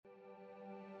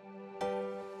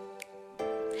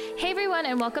Hey everyone,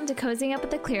 and welcome to Cozying Up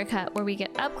with the Clear Cut, where we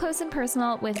get up close and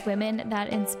personal with women that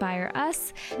inspire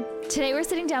us. Today we're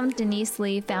sitting down with Denise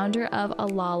Lee, founder of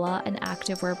Alala, an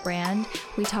activewear brand.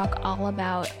 We talk all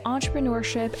about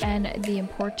entrepreneurship and the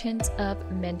importance of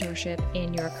mentorship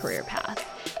in your career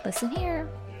path. Listen here.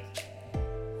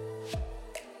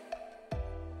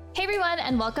 Hey everyone,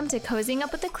 and welcome to Cozying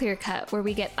Up with the Clear Cut, where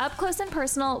we get up close and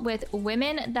personal with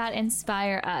women that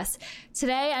inspire us.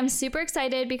 Today, I'm super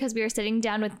excited because we are sitting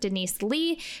down with Denise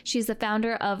Lee. She's the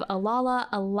founder of Alala,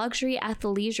 a luxury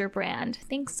athleisure brand.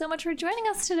 Thanks so much for joining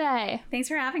us today. Thanks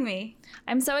for having me.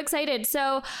 I'm so excited.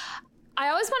 So I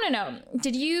always want to know,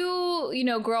 did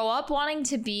you grow up wanting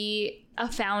to be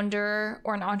a founder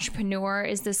or an entrepreneur?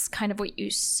 Is this kind of what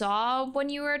you saw when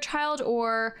you were a child?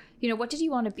 Or, what did you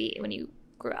want to be when you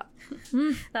grew up?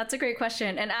 That's a great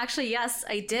question. And actually, yes,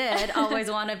 I did always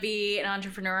want to be an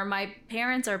entrepreneur. My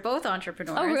parents are both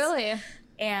entrepreneurs. Oh, really?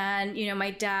 And, my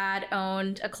dad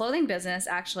owned a clothing business,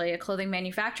 actually, a clothing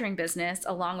manufacturing business,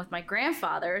 along with my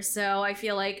grandfather. So I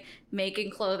feel like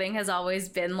making clothing has always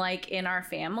been like in our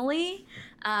family.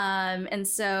 And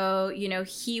so,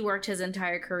 he worked his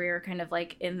entire career kind of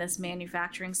like in this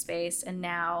manufacturing space, and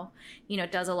now,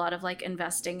 does a lot of like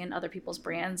investing in other people's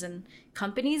brands and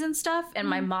companies and stuff. And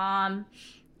my mom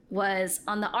was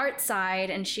on the art side,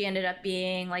 and she ended up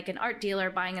being like an art dealer,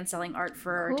 buying and selling art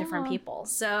for different people.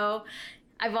 So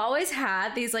I've always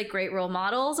had these like great role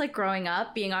models, like growing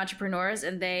up being entrepreneurs,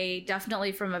 and they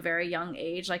definitely from a very young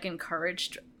age, like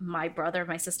encouraged my brother,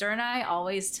 my sister, and I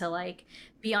always to like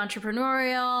be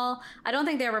entrepreneurial. I don't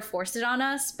think they ever forced it on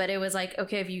us, but it was like,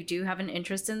 okay, if you do have an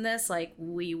interest in this, like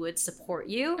we would support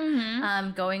you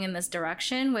going in this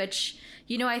direction, which,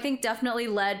 I think definitely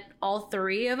led all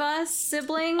three of us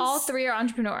siblings. All three are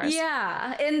entrepreneurs.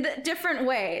 Yeah, in different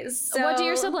ways. So, what do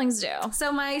your siblings do?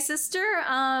 So my sister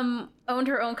owned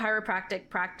her own chiropractic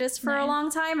practice for a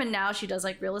long time, and now she does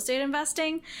like real estate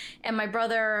investing. And my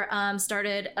brother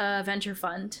started a venture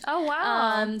fund. Oh,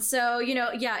 wow. So,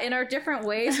 in our different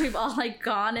ways, we've all like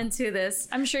gone into this.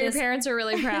 I'm sure your parents are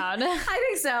really proud. I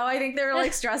think so. I think they're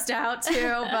like stressed out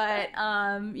too. But,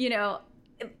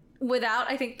 without,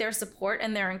 I think, their support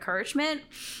and their encouragement,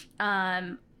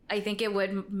 I think it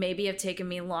would maybe have taken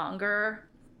me longer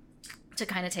to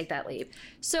kind of take that leap.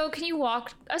 So can you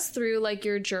walk us through like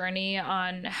your journey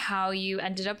on how you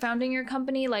ended up founding your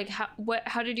company? Like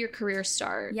how did your career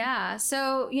start? Yeah.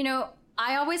 So,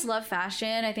 I always loved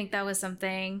fashion. I think that was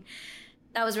something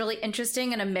that was really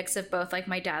interesting, and a mix of both like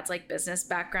my dad's like business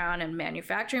background and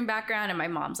manufacturing background, and my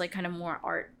mom's like kind of more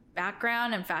art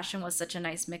background, and fashion was such a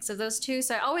nice mix of those two.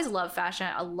 So I always loved fashion.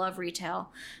 I love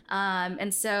retail.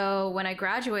 And so when I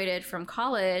graduated from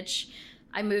college,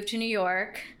 I moved to New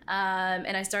York,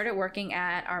 and I started working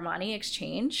at Armani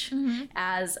Exchange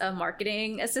as a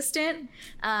marketing assistant.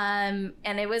 And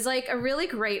it was like a really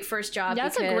great first job.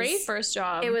 That's a great first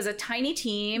job. It was a tiny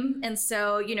team. And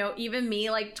so, even me,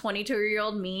 like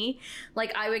 22-year-old me,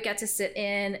 like I would get to sit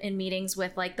in meetings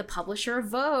with like the publisher of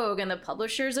Vogue and the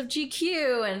publishers of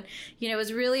GQ. And, it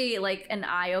was really like an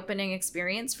eye-opening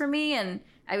experience for me. And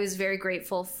I was very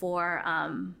grateful for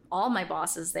all my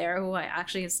bosses there, who I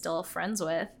actually am still friends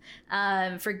with,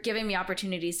 for giving me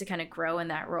opportunities to kind of grow in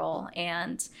that role.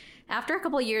 And after a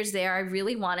couple of years there, I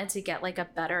really wanted to get like a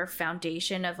better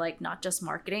foundation of like not just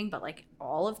marketing, but like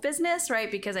all of business, right?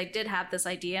 Because I did have this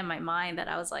idea in my mind that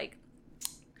I was like,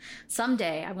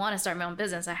 someday I want to start my own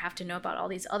business. I have to know about all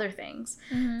these other things.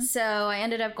 So I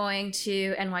ended up going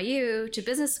to NYU to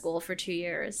business school for 2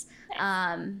 years.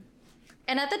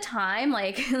 And at the time,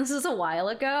 like this was a while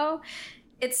ago,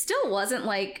 it still wasn't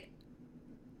like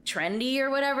trendy or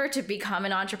whatever to become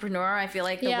an entrepreneur. I feel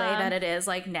like the way that it is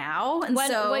like now. And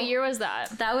what year was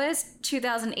that? That was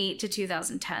 2008 to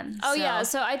 2010. Oh, yeah.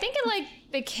 So I think it like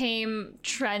became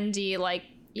trendy like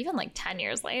even like 10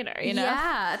 years later,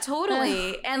 Yeah,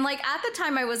 totally. And like at the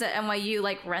time I was at NYU,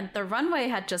 like Rent the Runway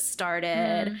had just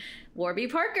started. Warby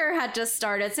Parker had just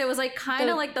started. So it was like kind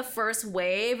of like the first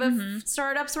wave of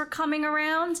startups were coming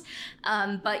around.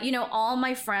 But, all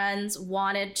my friends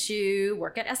wanted to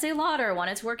work at Estee Lauder,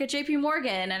 wanted to work at JP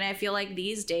Morgan. And I feel like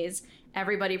these days,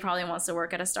 everybody probably wants to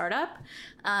work at a startup.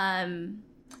 And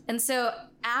so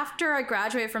after I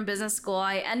graduated from business school,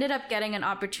 I ended up getting an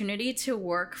opportunity to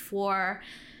work for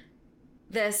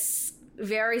this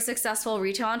very successful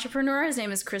retail entrepreneur. His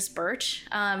name is Chris Birch.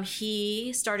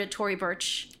 He started Tory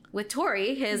Burch with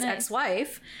Tori, his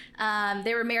ex-wife.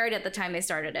 They were married at the time they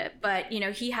started it. But,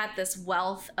 he had this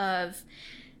wealth of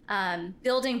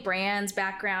building brands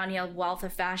background, wealth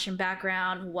of fashion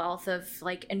background, wealth of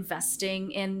like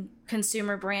investing in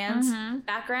consumer brands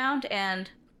background. And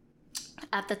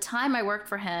at the time I worked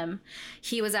for him,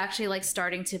 he was actually like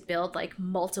starting to build like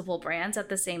multiple brands at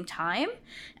the same time,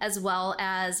 as well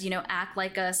as, act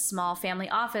like a small family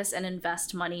office and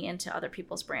invest money into other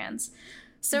people's brands.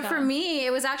 So for me,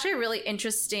 it was actually a really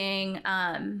interesting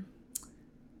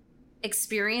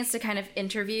experience to kind of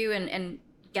interview and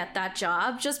get that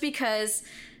job, just because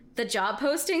the job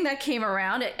posting that came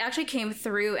around, it actually came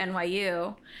through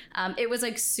NYU. It was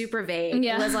like super vague.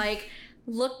 Yeah. It was like,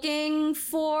 looking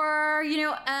for,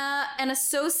 an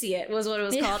associate was what it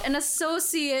was called. An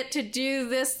associate to do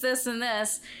this, and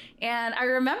this. And I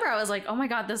remember I was like, oh my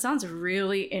God, this sounds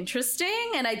really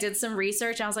interesting. And I did some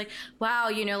research and I was like,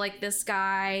 wow, like this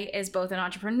guy is both an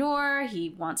entrepreneur.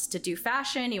 He wants to do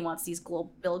fashion. He wants these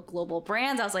build global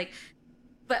brands. I was like,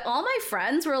 but all my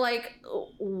friends were like,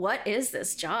 what is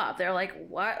this job? They're like,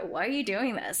 why are you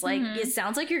doing this? Like, it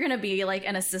sounds like you're going to be like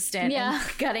an assistant and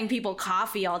getting people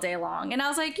coffee all day long. And I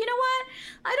was like, you know what?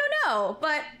 I don't know,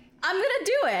 but I'm going to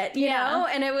do it, you know?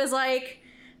 And it was like,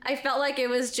 I felt like it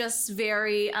was just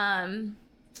very,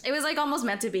 it was like almost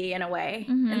meant to be in a way.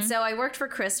 And so I worked for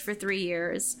Chris for 3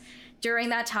 years. During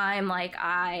that time, like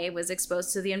I was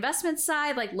exposed to the investment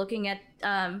side, like looking at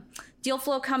deal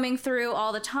flow coming through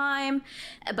all the time,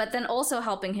 but then also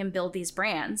helping him build these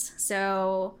brands.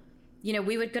 So,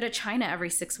 we would go to China every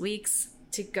 6 weeks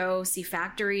to go see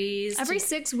factories. Every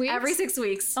 6 weeks? Every 6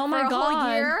 weeks. Oh my God. For a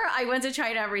whole year, I went to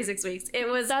China every 6 weeks.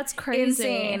 That's crazy.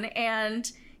 Insane.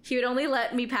 And he would only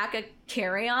let me pack a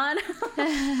carry-on.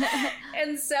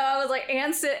 And so I was like,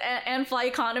 and fly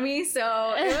economy.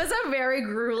 So it was a very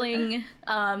grueling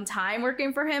time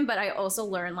working for him, but I also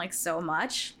learned like so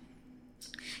much.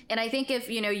 And I think if,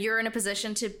 you're in a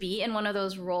position to be in one of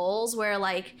those roles where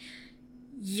like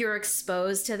you're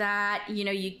exposed to that, you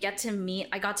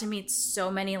I got to meet so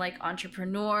many like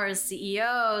entrepreneurs,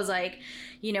 CEOs, like,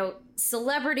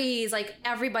 celebrities, like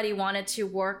everybody wanted to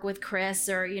work with Chris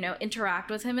or,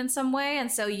 interact with him in some way.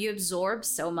 And so you absorb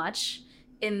so much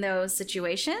in those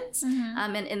situations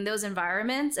and in those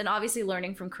environments. And obviously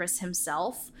learning from Chris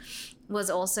himself was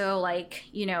also like,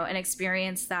 an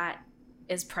experience that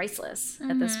is priceless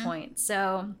at this point.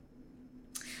 So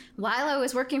while I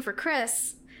was working for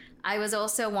Chris, I was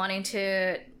also wanting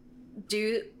to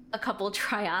do a couple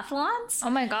triathlons. Oh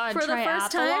my God, for the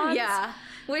first time. Yeah.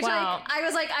 Which I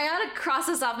was like, I gotta cross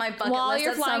this off my bucket list. While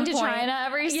you're flying to China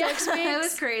every 6 weeks. It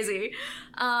was crazy.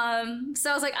 So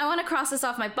I was like, I want to cross this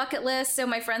off my bucket list. So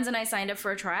my friends and I signed up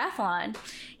for a triathlon.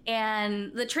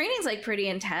 And the training's like pretty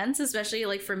intense, especially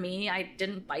like for me. I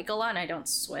didn't bike a lot and I don't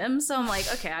swim. So I'm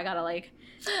like, okay, I gotta like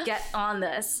get on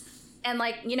this. And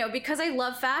like, because I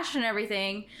love fashion and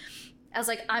everything, I was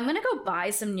like, I'm gonna go buy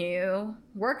some new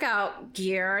workout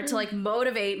gear to like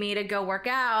motivate me to go work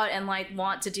out and like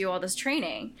want to do all this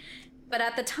training. But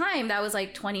at the time, that was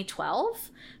like 2012.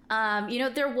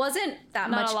 There wasn't that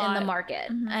much in the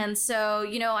market. And so,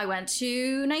 I went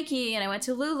to Nike and I went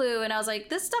to Lulu and I was like,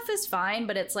 this stuff is fine,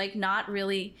 but it's like not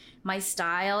really my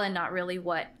style and not really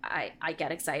what I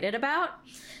get excited about.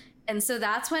 And so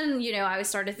that's when, I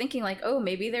started thinking like, oh,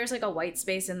 maybe there's like a white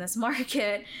space in this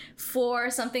market for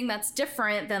something that's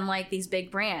different than like these big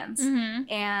brands.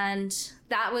 And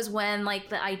that was when like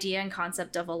the idea and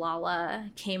concept of Alala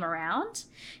came around.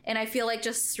 And I feel like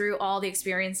just through all the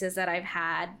experiences that I've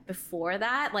had before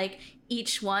that, like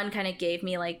each one kind of gave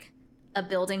me like a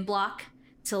building block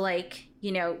to like,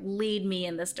 lead me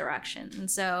in this direction.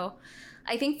 And so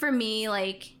I think for me,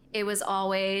 like it was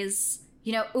always,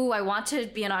 I want to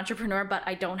be an entrepreneur, but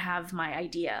I don't have my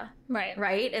idea.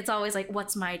 Right? It's always like,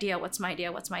 what's my idea? What's my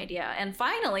idea? What's my idea? And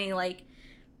finally, like,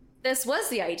 this was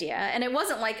the idea. And it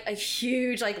wasn't like a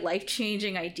huge, like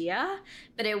life-changing idea,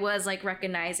 but it was like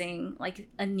recognizing like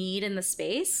a need in the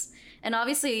space. And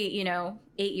obviously,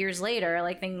 8 years later,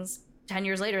 like 10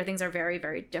 years later, things are very,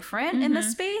 very different in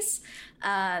this space.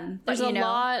 But, there's a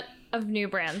lot of new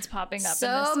brands popping up.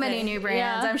 So many new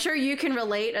brands. I'm sure you can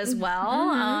relate as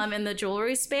well in the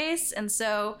jewelry space. And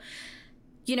so,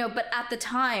 but at the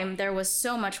time, there was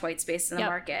so much white space in the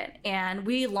market. And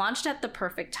we launched at the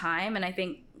perfect time. And I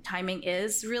think timing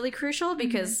is really crucial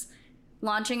because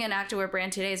launching an activewear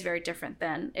brand today is very different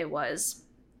than it was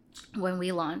when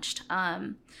we launched.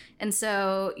 And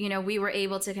so, we were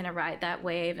able to kind of ride that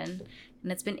wave and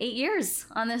it's been 8 years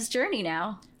on this journey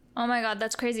now. Oh my God,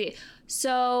 that's crazy.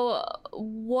 So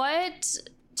what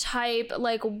type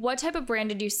of brand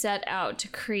did you set out to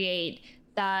create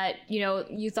that,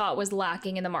 you thought was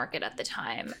lacking in the market at the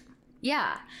time?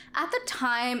 Yeah. At the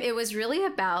time, it was really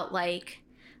about like,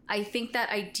 I think that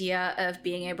idea of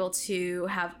being able to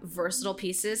have versatile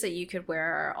pieces that you could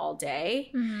wear all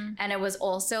day. And it was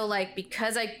also like,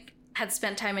 because had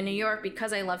spent time in New York,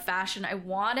 because I love fashion, I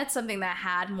wanted something that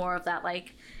had more of that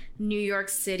like New York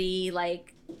City,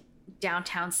 like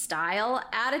downtown style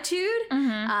attitude.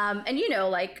 And you know,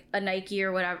 like a Nike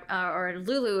or whatever, or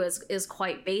Lulu is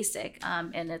quite basic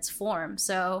in its form.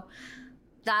 So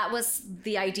that was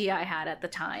the idea I had at the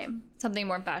time. Something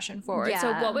more fashion forward. Yeah.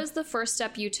 So what was the first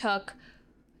step you took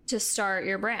to start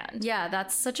your brand? Yeah,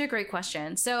 that's such a great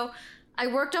question. So I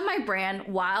worked on my brand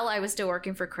while I was still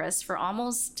working for Chris for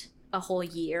almost a whole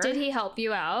year. Did he help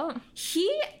you out?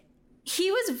 He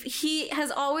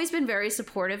has always been very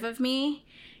supportive of me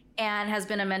and has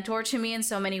been a mentor to me in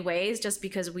so many ways, just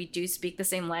because we do speak the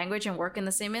same language and work in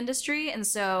the same industry. And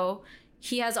so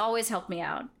he has always helped me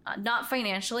out. Not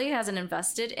financially, he hasn't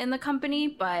invested in the company,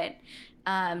 but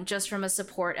just from a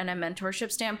support and a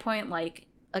mentorship standpoint, like,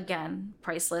 again,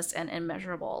 priceless and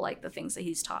immeasurable, like the things that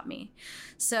he's taught me.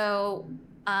 So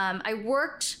I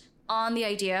worked on the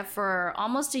idea for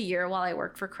almost a year while I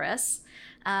worked for Chris.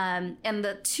 And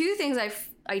the two things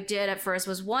I did at first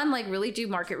was, one, like really do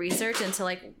market research into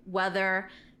like whether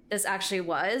this actually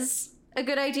was a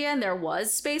good idea and there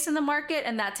was space in the market.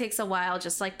 And that takes a while,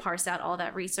 just like parse out all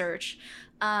that research.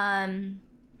 And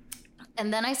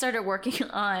then I started working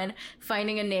on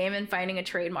finding a name and finding a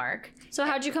trademark. So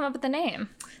how'd you come up with the name?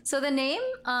 So the name,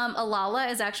 Alala,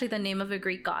 is actually the name of a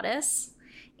Greek goddess,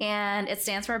 and it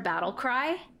stands for battle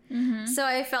cry. So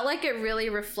I felt like it really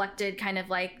reflected kind of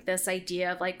like this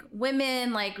idea of like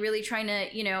women like really trying to,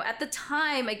 you know, at the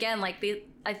time, again, like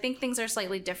I think things are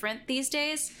slightly different these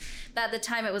days. But at the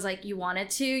time it was like you wanted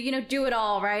to, you know, do it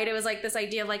all, right? It was like this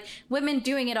idea of like women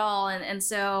doing it all. And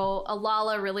so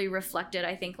Alala really reflected,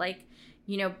 I think, like,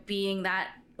 you know, being that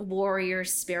warrior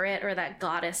spirit or that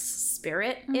goddess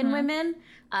spirit in women,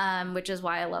 which is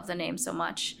why I love the name so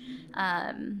much.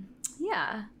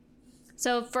 Yeah.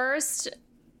 So first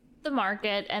the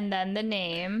market and then the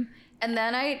name. And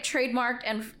then I trademarked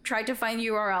and tried to find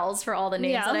URLs for all the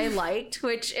names that I liked,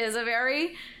 which is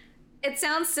it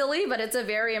sounds silly, but it's a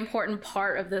very important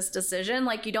part of this decision.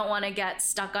 Like, you don't want to get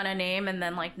stuck on a name and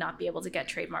then like not be able to get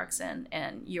trademarks and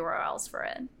URLs for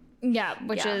it. Yeah,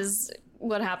 which is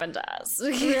what happened to us.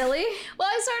 Really? Well,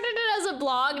 I started it as a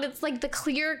blog, and it's like the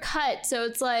Clear Cut. So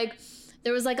it's like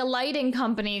there was like a lighting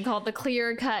company called the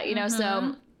Clear Cut, you know,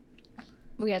 so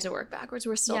we had to work backwards.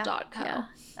 We're still .co.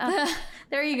 Yeah.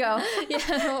 There you go.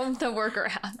 Yeah, the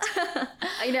workaround.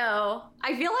 I know.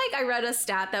 I feel like I read a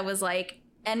stat that was like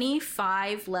any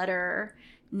 5-letter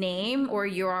name or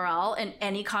URL in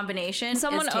any combination,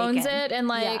 someone is owns taken. it, and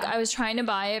like I was trying to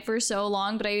buy it for so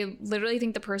long, but I literally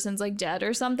think the person's like dead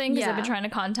or something, because I've been trying to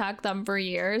contact them for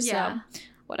years. So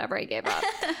whatever, I gave up.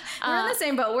 We're in the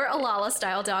same boat. We're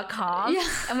alalastyle.com,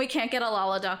 and we can't get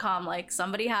alala.com. Like,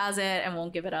 somebody has it and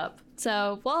won't give it up.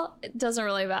 So, well, it doesn't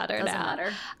really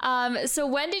matter. So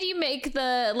when did you make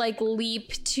the like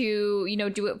leap to, you know,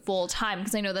 do it full time?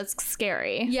 Because I know that's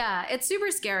scary. Yeah, it's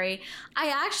super scary. I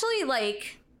actually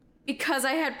like, because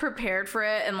I had prepared for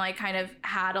it and like kind of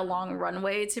had a long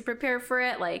runway to prepare for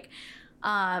it, like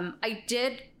I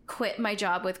did quit my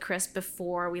job with Chris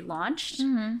before we launched.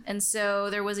 And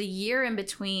so there was a year in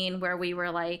between where we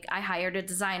were like, I hired a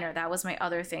designer. That was my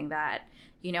other thing that,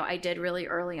 you know, I did really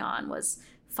early on, was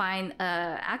find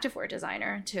a activewear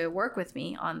designer to work with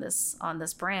me on this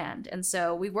brand. And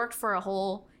so we worked for a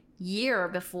whole year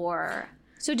before.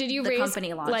 So did you raise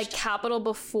like capital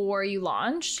before you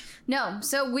launched? No.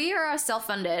 So we are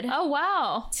self-funded. Oh,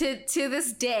 wow. To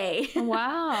this day.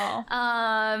 Wow.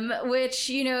 Which,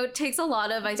 you know, takes a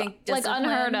lot of, I think, discipline. Like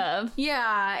unheard of.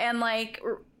 Yeah. And like,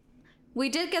 we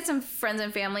did get some friends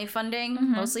and family funding,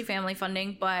 mostly family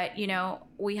funding, but, you know,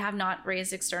 we have not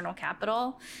raised external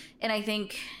capital. And I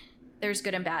think there's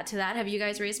good and bad to that. Have you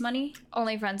guys raised money?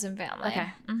 Only friends and family. Okay.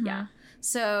 Yeah.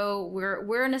 So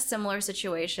we're in a similar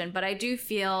situation, but I do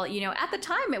feel, you know, at the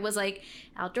time it was like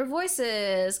Outdoor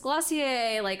Voices,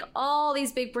 Glossier, like all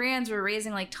these big brands were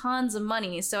raising like tons of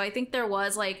money. So I think there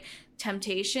was like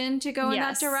temptation to go in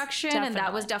that direction. Definitely. And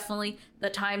that was definitely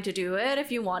the time to do it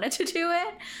if you wanted to do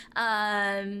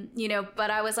it. You know,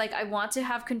 but I was like, I want to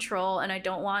have control, and I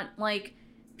don't want like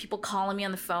people calling me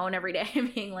on the phone every day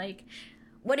and being like,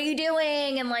 what are you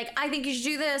doing? And like, I think you should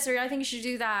do this, or I think you should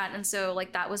do that. And so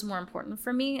like, that was more important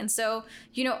for me. And so,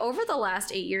 you know, over the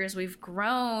last 8 years, we've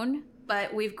grown,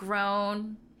 but we've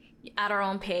grown at our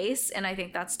own pace. And I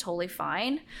think that's totally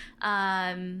fine.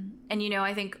 And, you know,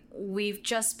 I think we've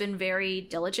just been very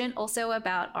diligent also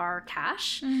about our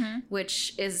cash,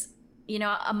 which is, you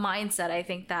know, a mindset. I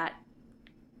think that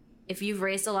if you've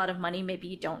raised a lot of money, maybe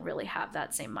you don't really have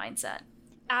that same mindset.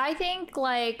 I think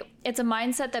like it's a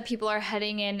mindset that people are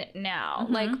heading in now.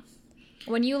 Like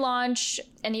when you launch,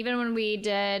 and even when we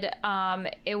did,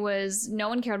 it was, no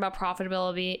one cared about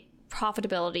profitability.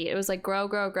 It was like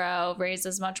grow, raise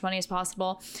as much money as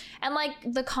possible. And like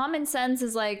the common sense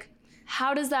is like,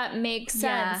 how does that make sense?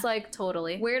 Yeah, like,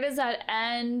 totally. Where does that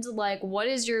end? Like, what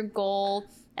is your goal?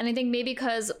 And I think maybe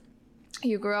because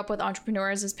you grew up with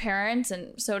entrepreneurs as parents,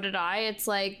 and so did I, it's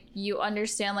like you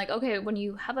understand, like, okay, when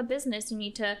you have a business, you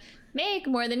need to make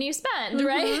more than you spend,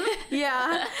 right?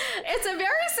 Yeah. It's a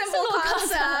very simple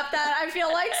concept that I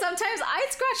feel like sometimes I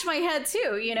scratch my head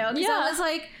too, you know? Because I was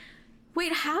like,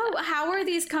 wait, how are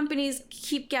these companies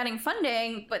keep getting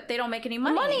funding, but they don't make any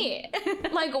money?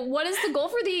 Like, what is the goal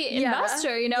for the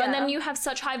investor, you know? And then you have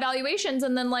such high valuations,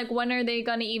 and then, like, when are they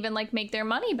going to even, like, make their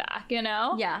money back, you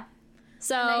know? Yeah.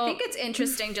 So and I think it's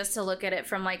interesting just to look at it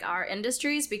from, like, our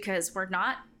industries, because we're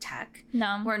not tech.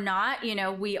 No. We're not, you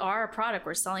know, we are a product.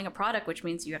 We're selling a product, which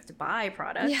means you have to buy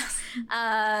products.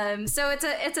 Yes. So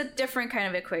it's a different kind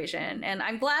of equation. And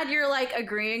I'm glad you're, like,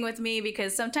 agreeing with me,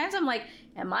 because sometimes I'm like,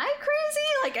 am I crazy?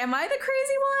 Like, am I the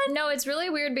crazy one? No, it's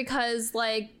really weird because,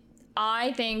 like,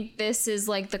 I think this is,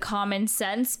 like, the common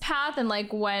sense path. And,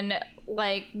 like, when,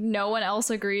 like, no one else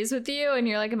agrees with you and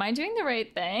you're like, am I doing the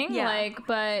right thing? Yeah. Like,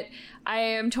 but I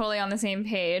am totally on the same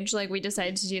page. Like, we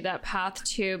decided to do that path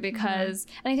too because,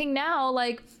 and I think now,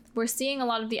 like, we're seeing a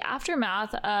lot of the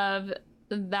aftermath of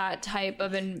that type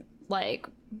of, like,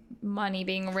 money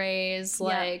being raised,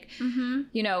 like,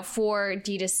 you know, for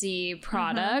D2C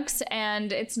products,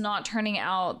 and it's not turning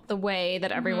out the way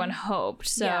that everyone hoped.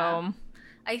 So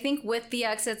I think with the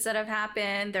exits that have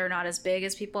happened, they're not as big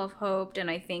as people have hoped.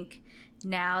 And I think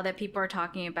now that people are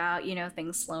talking about, you know,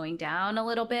 things slowing down a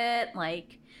little bit,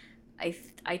 like,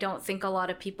 I don't think a lot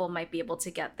of people might be able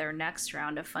to get their next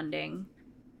round of funding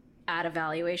at a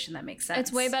valuation that makes sense.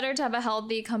 It's way better to have a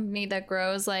healthy company that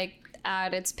grows, like,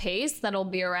 at its pace, that'll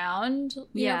be around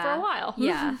you know, for a while.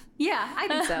 Yeah, I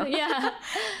think so. Yeah,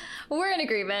 we're in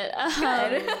agreement.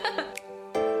 Good.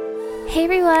 Hey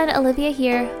everyone, Olivia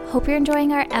here. Hope you're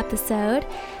enjoying our episode.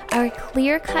 Our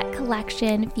Clear Cut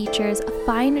collection features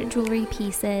fine jewelry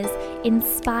pieces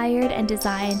inspired and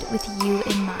designed with you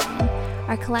in mind.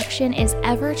 Our collection is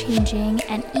ever-changing,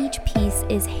 and each piece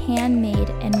is handmade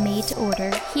and made to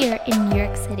order here in New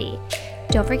York City.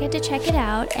 Don't forget to check it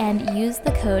out and use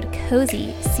the code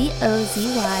COZY,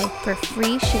 C-O-Z-Y, for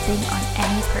free shipping on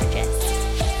any purchase.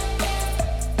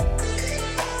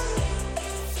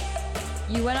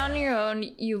 You went on your own,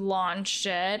 you launched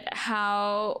it.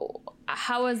 How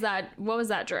was that? What was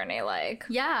that journey like?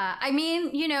 Yeah, I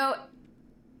mean, you know,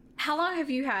 how long have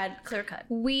you had Clear Cut?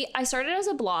 I started as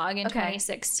a blog in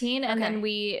 2016, and then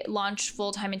we launched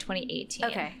full-time in 2018.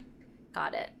 Okay,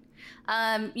 got it.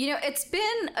 You know, it's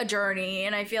been a journey,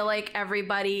 and I feel like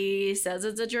everybody says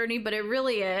it's a journey, but it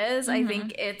really is. I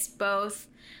think it's both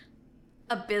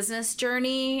a business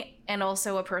journey and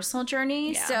also a personal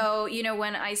journey. Yeah. So, you know,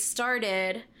 when I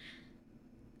started,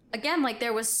 again, like,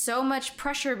 there was so much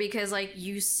pressure because, like,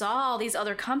 you saw all these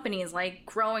other companies, like,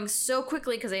 growing so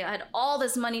quickly because they had all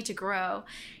this money to grow.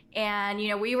 And, you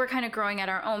know, we were kind of growing at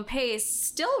our own pace,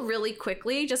 still really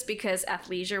quickly, just because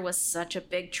athleisure was such a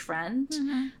big trend.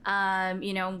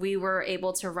 You know, we were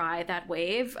able to ride that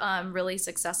wave really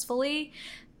successfully.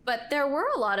 But there were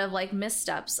a lot of, like,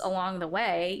 missteps along the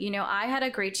way. You know, I had a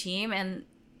great team, and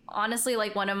honestly,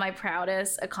 like, one of my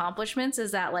proudest accomplishments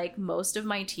is that, like, most of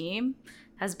my team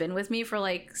has been with me for,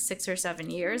 like, 6 or 7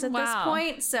 years at this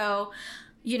point. So,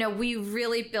 you know, we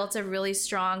really built a really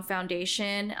strong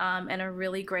foundation and a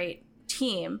really great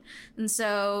team. And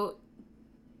so,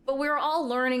 but we were all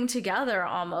learning together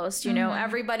almost, you know,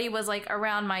 everybody was, like,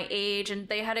 around my age, and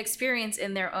they had experience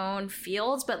in their own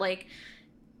fields, but, like,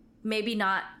 maybe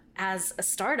not as a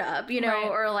startup, you know,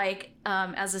 or, like,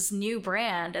 as this new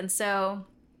brand. And so,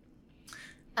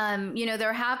 you know,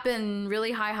 there have been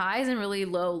really high highs and really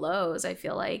low lows, I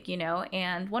feel like, you know.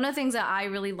 And one of the things that I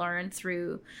really learned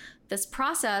through this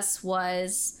process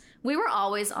was we were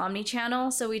always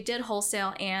omni-channel. So we did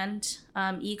wholesale and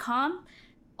e-com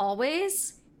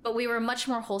always, but we were much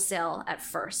more wholesale at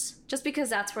first, just because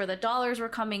that's where the dollars were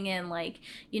coming in. Like,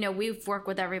 you know, we've worked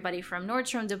with everybody from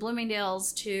Nordstrom to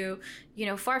Bloomingdale's to, you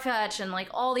know, Farfetch and, like,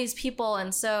 all these people.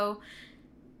 And so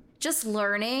just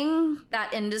learning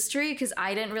that industry, because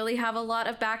I didn't really have a lot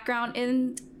of background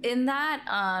in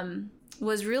that,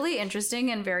 was really interesting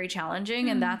and very challenging.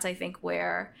 And that's, I think,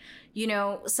 where, you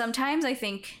know, sometimes I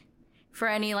think for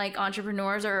any, like,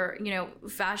 entrepreneurs or, you know,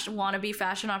 wannabe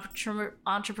fashion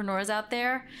entrepreneurs out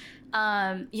there,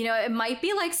 you know, it might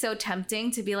be, like, so tempting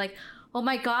to be like, oh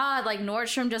my God, like,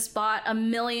 Nordstrom just placed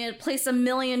 $1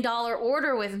 million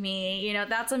order with me. You know,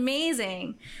 that's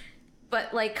amazing.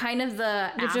 but like kind of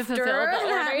the You have to after fulfill the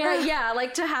that, order, right? Yeah,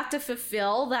 like to have to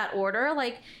fulfill that order,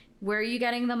 like where are you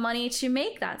getting the money to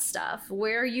make that stuff?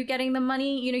 Where are you getting the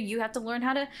money? You know, you have to learn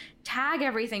how to tag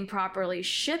everything properly,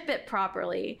 ship it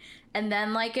properly. And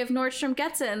then like if Nordstrom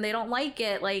gets it and they don't like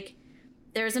it, like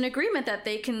there's an agreement that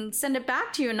they can send it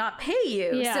back to you and not pay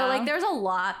you. Yeah. So like there's a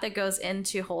lot that goes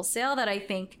into wholesale that I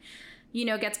think, you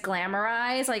know, gets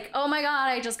glamorized. Like, oh my God,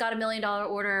 I just got $1 million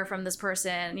order from this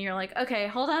person. And you're like, okay,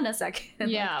 hold on a second.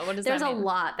 Yeah, Like, what does there's that a mean?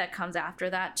 lot that comes after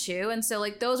that too. And so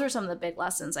like those are some of the big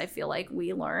lessons I feel like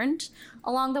we learned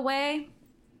along the way.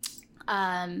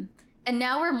 And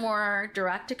now we're more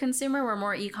direct to consumer. We're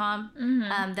more e-com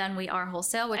than we are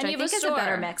wholesale, which And I you have think a is a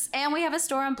better store. mix. And we have a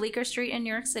store on Bleecker Street in New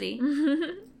York City.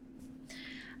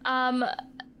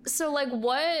 So like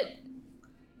what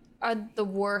are the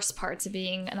worst parts of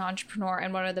being an entrepreneur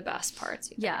and what are the best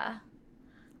parts? Yeah.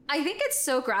 I think it's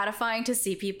so gratifying to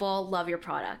see people love your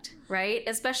product, right?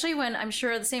 Especially when I'm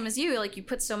sure the same as you, like you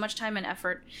put so much time and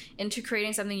effort into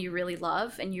creating something you really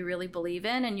love and you really believe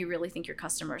in and you really think your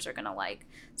customers are going to like.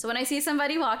 So when I see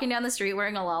somebody walking down the street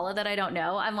wearing a Lala that I don't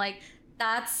know, I'm like,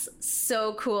 that's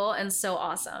so cool and so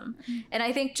awesome. And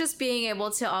I think just being able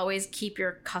to always keep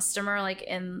your customer like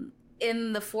in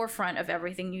the forefront of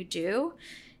everything you do.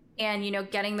 And, you know,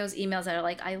 getting those emails that are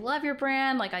like, I love your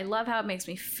brand. Like, I love how it makes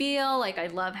me feel. Like, I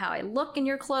love how I look in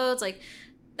your clothes. Like,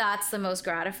 that's the most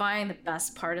gratifying, the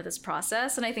best part of this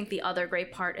process. And I think the other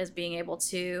great part is being able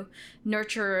to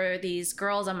nurture these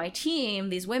girls on my team,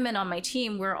 these women on my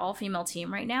team. We're all female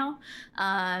team right now.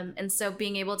 And so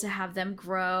being able to have them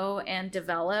grow and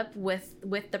develop with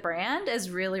the brand is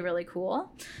really, really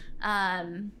cool.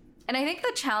 And I think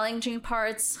the challenging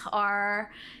parts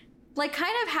are like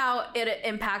kind of how it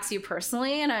impacts you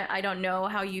personally. And I don't know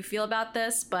how you feel about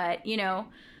this, but you know,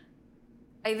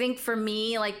 I think for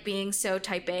me, like being so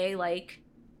type A, like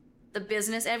the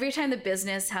business, every time the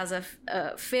business has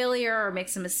a failure or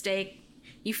makes a mistake,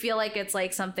 you feel like it's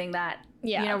like something that,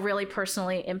 you know, really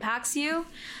personally impacts you.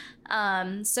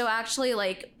 So actually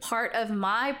like part of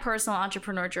my personal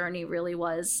entrepreneur journey really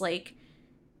was like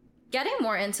getting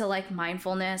more into like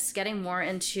mindfulness, getting more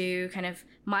into kind of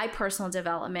my personal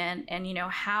development and, you know,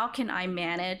 how can I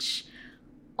manage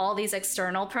all these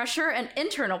external pressure and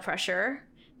internal pressure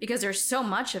because there's so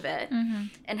much of it.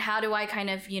 And how do I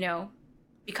kind of, you know,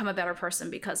 become a better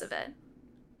person because of it?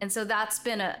 And so that's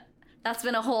been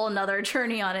a whole nother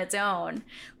journey on its own,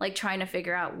 like trying to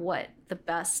figure out what the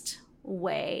best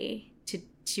way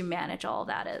to manage all of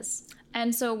that is.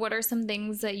 And so what are some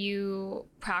things that you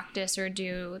practice or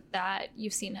do that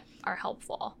you've seen are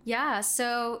helpful? Yeah.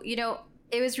 So, you know,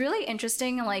 it was really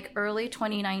interesting in like early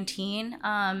 2019.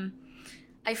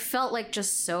 I felt like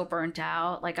just so burnt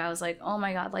out. Like I was like, oh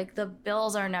my God, like the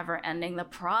bills are never ending. The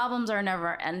problems are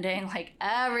never ending. Like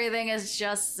everything is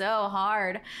just so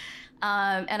hard.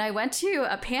 And I went to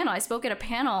a panel. I spoke at a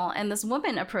panel and this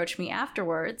woman approached me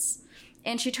afterwards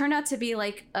and she turned out to be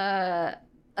like a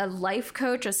life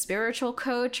coach, a spiritual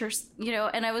coach, or, you know,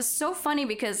 and it was so funny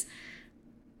because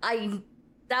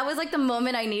that was like the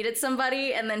moment I needed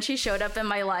somebody. And then she showed up in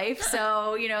my life.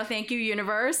 So, you know, thank you,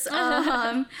 universe.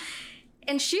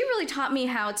 And she really taught me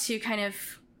how to kind of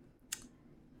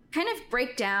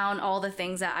break down all the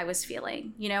things that I was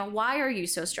feeling. You know, why are you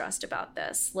so stressed about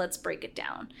this? Let's break it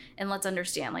down and let's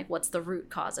understand like what's the root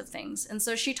cause of things. And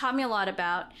so she taught me a lot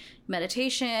about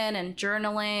meditation and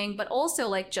journaling, but also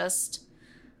like just,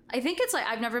 I think it's like,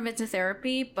 I've never been to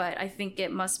therapy, but I think it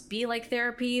must be like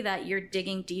therapy that you're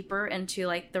digging deeper into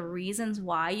like the reasons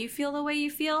why you feel the way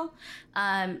you feel,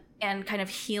 and kind of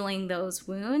healing those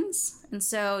wounds. And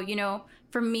so, you know,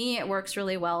 for me, it works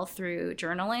really well through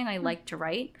journaling. I like to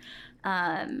write.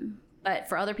 But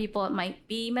for other people, it might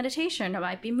be meditation, or it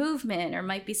might be movement, or it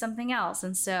might be something else.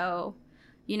 And so,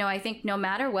 you know, I think no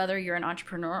matter whether you're an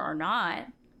entrepreneur or not,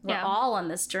 we're all on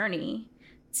this journey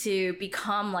to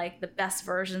become like the best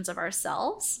versions of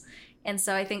ourselves. And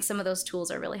so I think some of those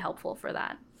tools are really helpful for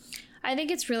that. I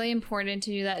think it's really important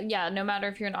to do that. Yeah, no matter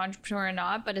if you're an entrepreneur or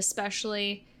not, but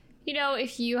especially, you know,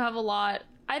 if you have a lot,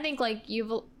 I think like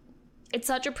it's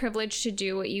such a privilege to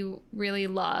do what you really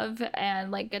love and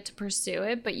like get to pursue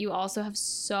it, but you also have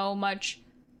so much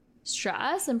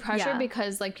stress and pressure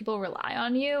because like people rely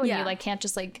on you and you like can't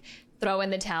just like throw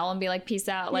in the towel and be like, peace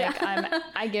out. Like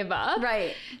I give up.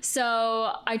 Right.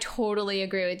 So I totally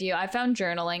agree with you. I found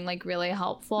journaling like really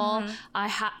helpful.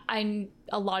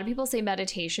 A lot of people say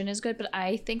meditation is good, but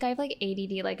I think I have like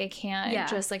ADD. Like I can't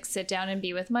just like sit down and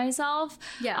be with myself.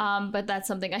 Yeah. But that's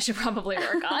something I should probably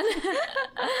work on.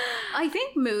 I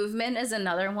think movement is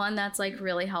another one that's like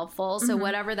really helpful. So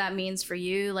whatever that means for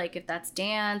you, like if that's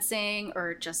dancing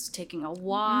or just taking a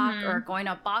walk or going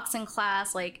to a boxing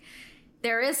class, like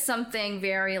there is something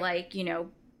very like, you know,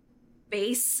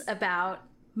 base about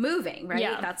moving, right?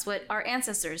 Yeah. That's what our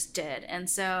ancestors did. And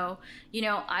so, you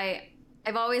know,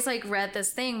 I've always like read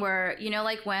this thing where, you know,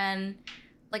 like when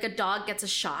like a dog gets a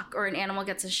shock or an animal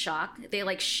gets a shock, they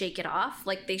like shake it off.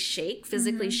 Like they shake,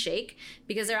 physically shake,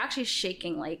 because they're actually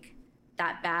shaking like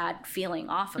that bad feeling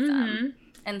off of them.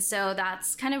 And so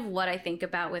that's kind of what I think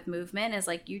about with movement is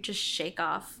like you just shake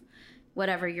off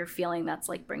whatever you're feeling that's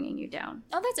like bringing you down.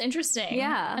 Oh, that's interesting.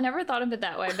 Yeah. I never thought of it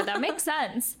that way, but that makes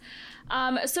sense.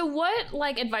 So what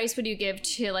like advice would you give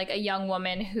to like a young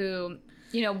woman who,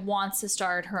 you know, wants to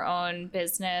start her own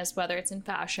business, whether it's in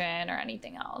fashion or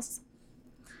anything else?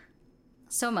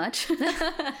 So much.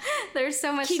 There's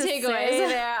so much Key to takeaways. say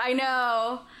there. I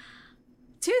know.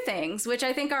 Two things, which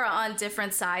I think are on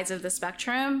different sides of the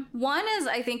spectrum. One is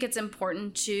I think it's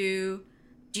important to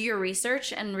do your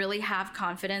research and really have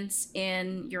confidence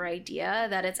in your idea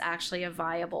that it's actually a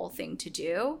viable thing to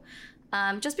do.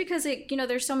 Just because it, you know,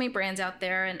 there's so many brands out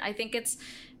there, and I think it's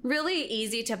really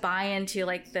easy to buy into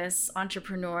like this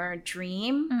entrepreneur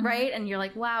dream, right? And you're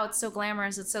like, wow, it's so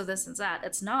glamorous, it's so this and that.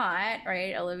 It's not,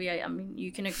 right, Olivia? I mean,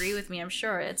 you can agree with me, I'm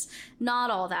sure. It's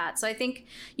not all that. So I think,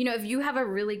 you know, if you have a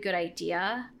really good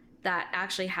idea that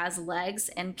actually has legs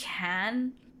and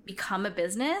can become a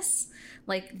business,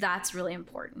 like that's really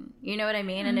important. You know what I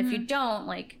mean? And if you don't,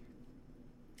 like,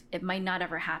 it might not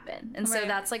ever happen. And so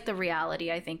that's like the reality,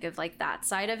 I think, of like that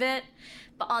side of it.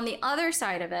 But on the other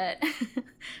side of it,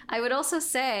 I would also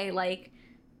say like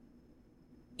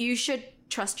you should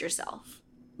trust yourself.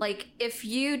 Like if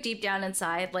you deep down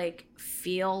inside like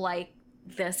feel like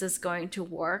this is going to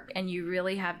work and you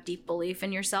really have deep belief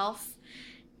in yourself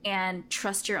and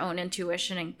trust your own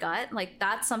intuition and gut, like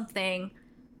that's something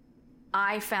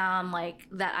I found like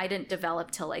that I didn't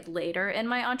develop till like later in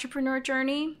my entrepreneur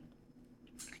journey.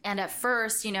 And at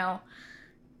first, you know,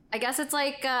 I guess it's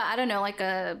like, I don't know, like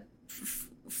a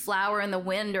flower in the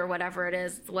wind or whatever it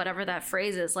is, whatever that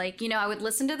phrase is. Like, you know, I would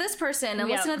listen to this person and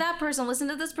listen to that person, listen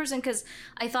to this person, because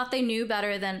I thought they knew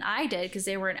better than I did because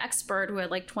they were an expert who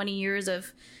had like 20 years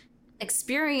of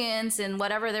experience in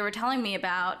whatever they were telling me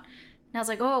about. And I was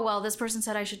like, oh, well, this person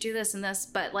said I should do this and this,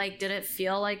 but like, did it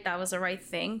feel like that was the right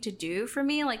thing to do for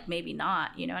me? Like, maybe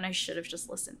not, you know, and I should have just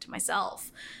listened to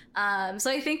myself.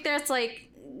 So I think there's like,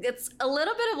 it's a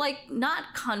little bit of like,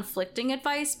 not conflicting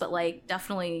advice, but like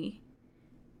definitely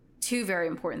two very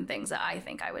important things that I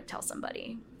think I would tell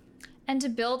somebody. And to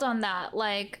build on that,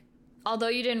 like, although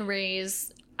you didn't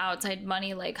raise outside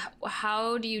money, like,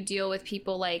 how do you deal with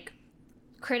people like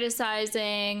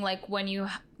criticizing, like when you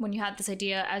had this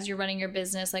idea as you're running your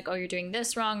business, like, oh, you're doing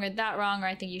this wrong or that wrong, or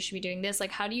I think you should be doing this.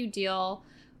 Like, how do you deal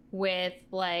with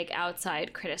like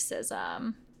outside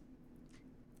criticism,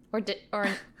 or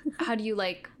how do you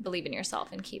like believe in yourself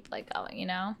and keep like going, you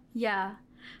know? Yeah.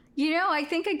 You know, I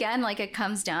think again, like it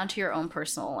comes down to your own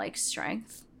personal like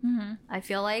strength. I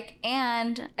feel like,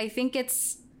 and I think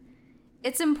it's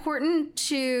important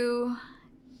to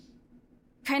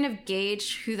kind of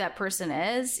gauge who that person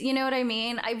is. You know what I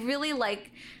mean? I really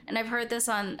like, and I've heard this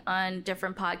on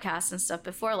different podcasts and stuff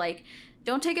before, like,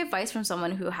 don't take advice from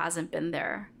someone who hasn't been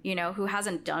there, you know, who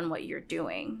hasn't done what you're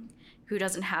doing, who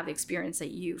doesn't have experience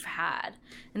that you've had.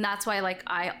 And that's why, like,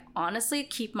 I honestly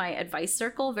keep my advice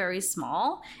circle very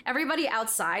small. Everybody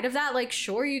outside of that, like,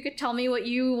 sure, you could tell me what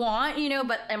you want, you know,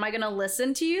 but am I going to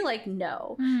listen to you? Like,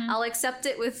 no. I'll accept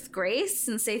it with grace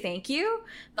and say thank you.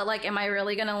 But, like, am I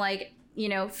really going to, like, you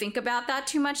know, think about that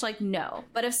too much? Like, no.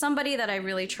 But if somebody that I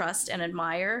really trust and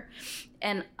admire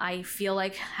and I feel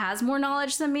like has more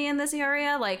knowledge than me in this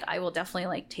area, like, I will definitely,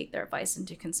 like, take their advice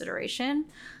into consideration.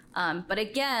 But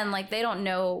again, like, they don't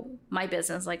know my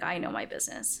business like I know my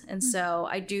business. And so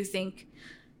I do think,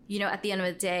 you know, at the end of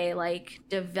the day, like,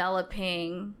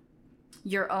 developing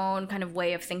your own kind of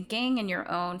way of thinking and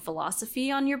your own philosophy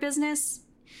on your business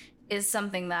is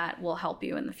something that will help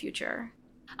you in the future.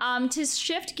 To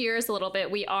shift gears a little bit,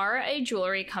 we are a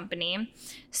jewelry company.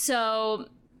 So,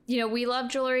 you know, we love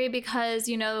jewelry because,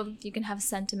 you know, you can have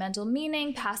sentimental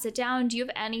meaning, pass it down. Do you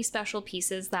have any special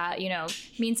pieces that, you know,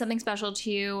 mean something special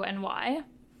to you, and why?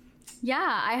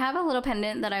 Yeah, I have a little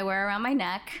pendant that I wear around my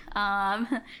neck.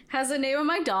 Has the name of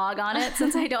my dog on it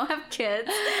since I don't have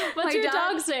kids. What's your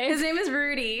dog's name? His name is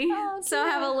Rudy. Oh, so I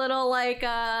have a little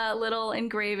little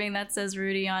engraving that says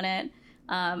Rudy on it.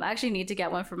 I actually need to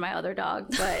get one for my other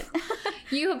dog, but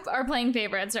You are playing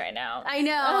favorites right now. I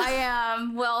know I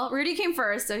am. Well, Rudy came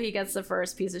first, so he gets the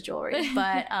first piece of jewelry.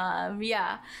 But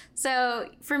yeah. So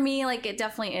for me, like, it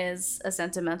definitely is a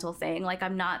sentimental thing. Like,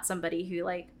 I'm not somebody who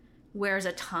like wears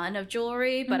a ton of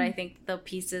jewelry, but I think the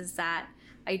pieces that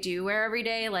I do wear every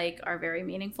day like are very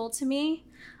meaningful to me.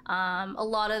 A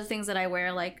lot of the things that I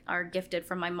wear like are gifted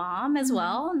from my mom as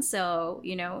well, and so,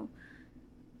 you know,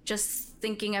 just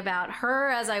thinking about her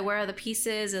as I wear the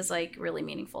pieces is like really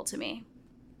meaningful to me.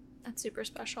 That's super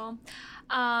special.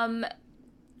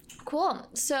 Cool.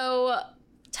 So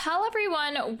tell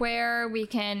everyone where we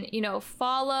can, you know,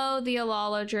 follow the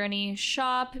Alala journey,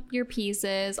 shop your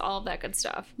pieces, all of that good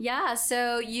stuff. Yeah,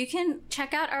 so you can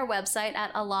check out our website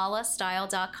at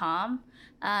alalastyle.com.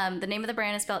 The name of the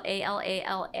brand is spelled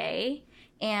ALALA.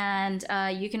 And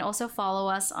you can also follow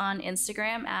us on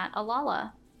Instagram at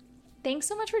Alala. Thanks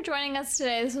so much for joining us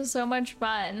today. This was so much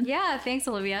fun. Yeah, thanks,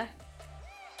 Olivia.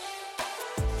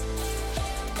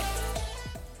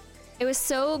 It was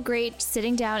so great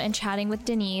sitting down and chatting with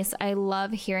Denise. I love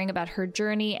hearing about her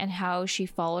journey and how she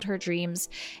followed her dreams.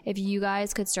 If you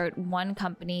guys could start one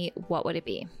company, what would it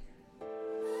be?